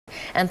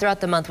And throughout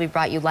the month, we've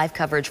brought you live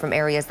coverage from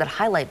areas that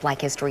highlight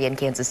Black history in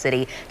Kansas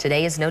City.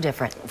 Today is no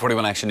different.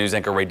 41 Action News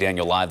anchor Ray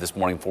Daniel live this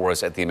morning for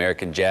us at the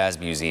American Jazz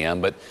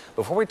Museum. But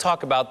before we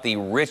talk about the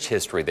rich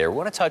history there, we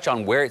want to touch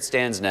on where it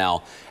stands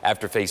now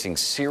after facing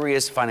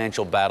serious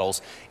financial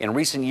battles in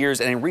recent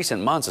years and in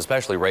recent months,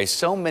 especially, Ray.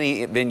 So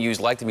many venues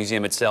like the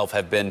museum itself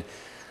have been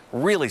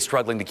really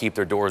struggling to keep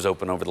their doors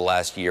open over the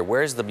last year.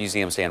 Where does the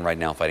museum stand right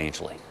now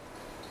financially?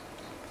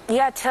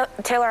 Yeah,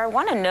 Taylor, I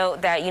want to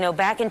note that,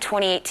 back in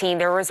 2018,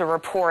 there was a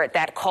report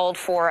that called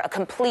for a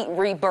complete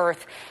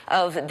rebirth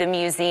of the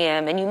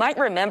museum. And you might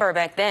remember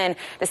back then,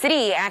 the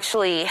city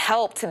actually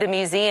helped the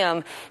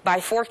museum by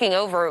forking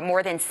over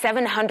more than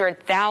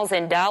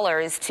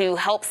 $700,000 to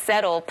help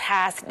settle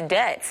past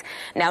debts.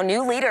 Now,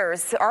 new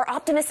leaders are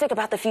optimistic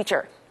about the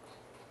future.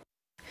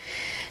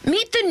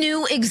 Meet the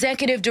new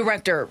executive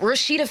director,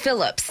 Rashida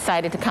Phillips.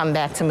 Excited to come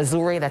back to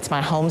Missouri. That's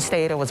my home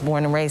state. I was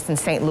born and raised in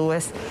St.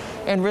 Louis,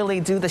 and really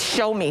do the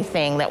show me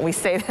thing that we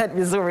say that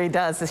Missouri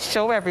does, is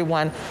show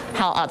everyone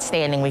how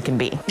outstanding we can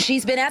be.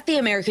 She's been at the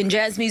American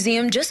Jazz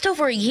Museum just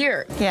over a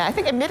year. Yeah, I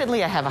think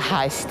admittedly I have a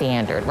high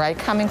standard, right?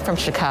 Coming from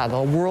Chicago,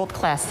 a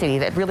world-class city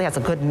that really has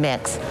a good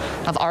mix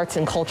of arts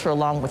and culture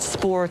along with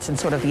sports and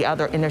sort of the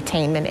other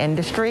entertainment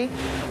industry.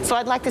 So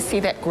I'd like to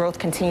see that growth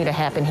continue to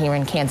happen here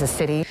in Kansas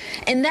City.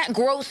 And that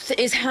growth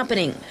is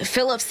happening.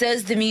 Phillips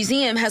says the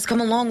museum has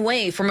come a long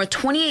way from a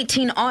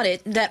 2018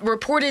 audit that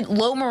reported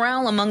low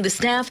morale among the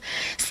staff,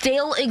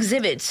 stale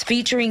exhibits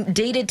featuring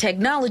dated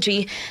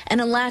technology,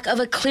 and a lack of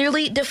a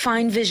clearly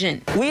defined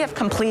vision. We have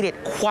completed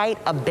quite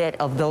a bit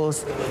of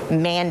those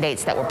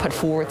mandates that were put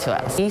forward to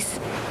us.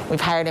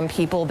 We've hired in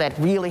people that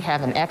really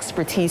have an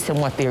expertise in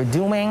what they're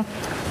doing,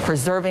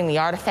 preserving the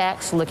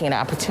artifacts, looking at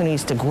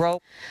opportunities to grow.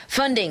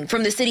 Funding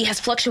from the city has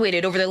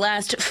fluctuated over the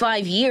last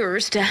 5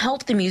 years to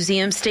help the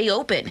museum stay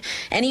open,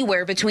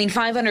 anywhere between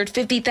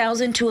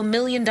 $550,000 to $1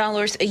 million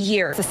a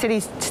year. The city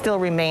still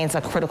remains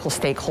a critical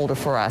stakeholder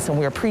for us, and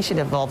we're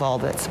appreciative of all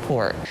that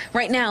support.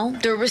 Right now,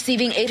 they're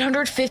receiving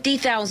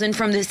 $850,000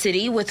 from the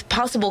city, with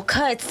possible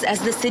cuts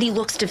as the city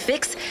looks to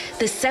fix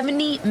the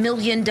 $70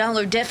 million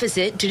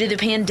deficit due to the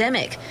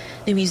pandemic.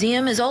 The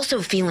museum is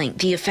also feeling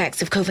the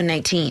effects of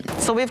COVID-19.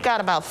 So we've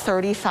got about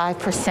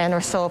 35%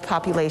 or so of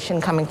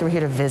population coming through here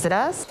to visit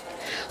us.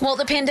 While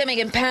the pandemic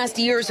and past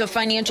years of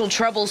financial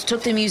troubles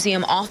took the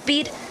museum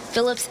offbeat,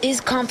 Phillips is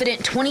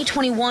confident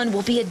 2021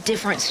 will be a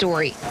different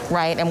story.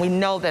 Right, and we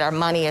know that our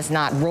money is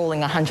not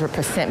rolling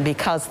 100%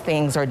 because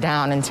things are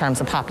down in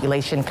terms of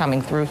population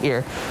coming through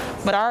here.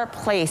 But our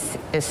place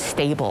is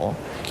stable,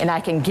 and I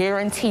can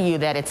guarantee you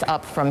that it's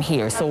up from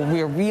here. So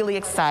we're really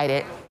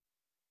excited.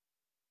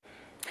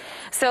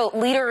 So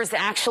leaders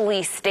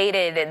actually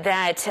stated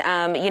that,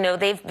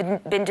 they've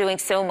been doing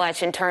so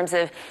much in terms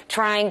of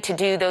trying to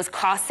do those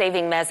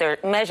cost-saving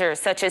measures,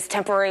 such as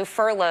temporary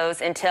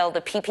furloughs until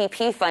the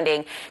PPP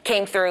funding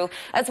came through,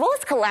 as well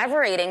as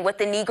collaborating with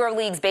the Negro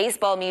Leagues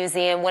Baseball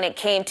Museum when it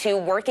came to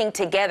working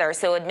together,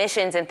 so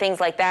admissions and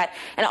things like that,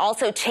 and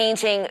also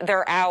changing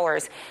their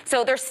hours.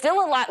 So there's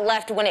still a lot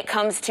left when it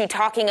comes to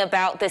talking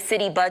about the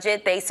city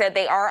budget. They said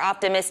they are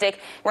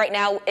optimistic. Right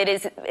now, it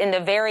is in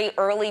the very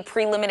early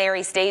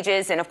preliminary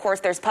stages. And of course,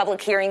 there's public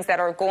hearings that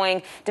are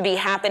going to be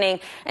happening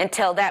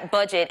until that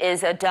budget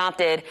is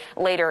adopted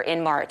later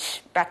in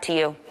March. Back to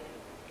you.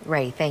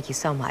 Ray, thank you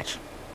so much.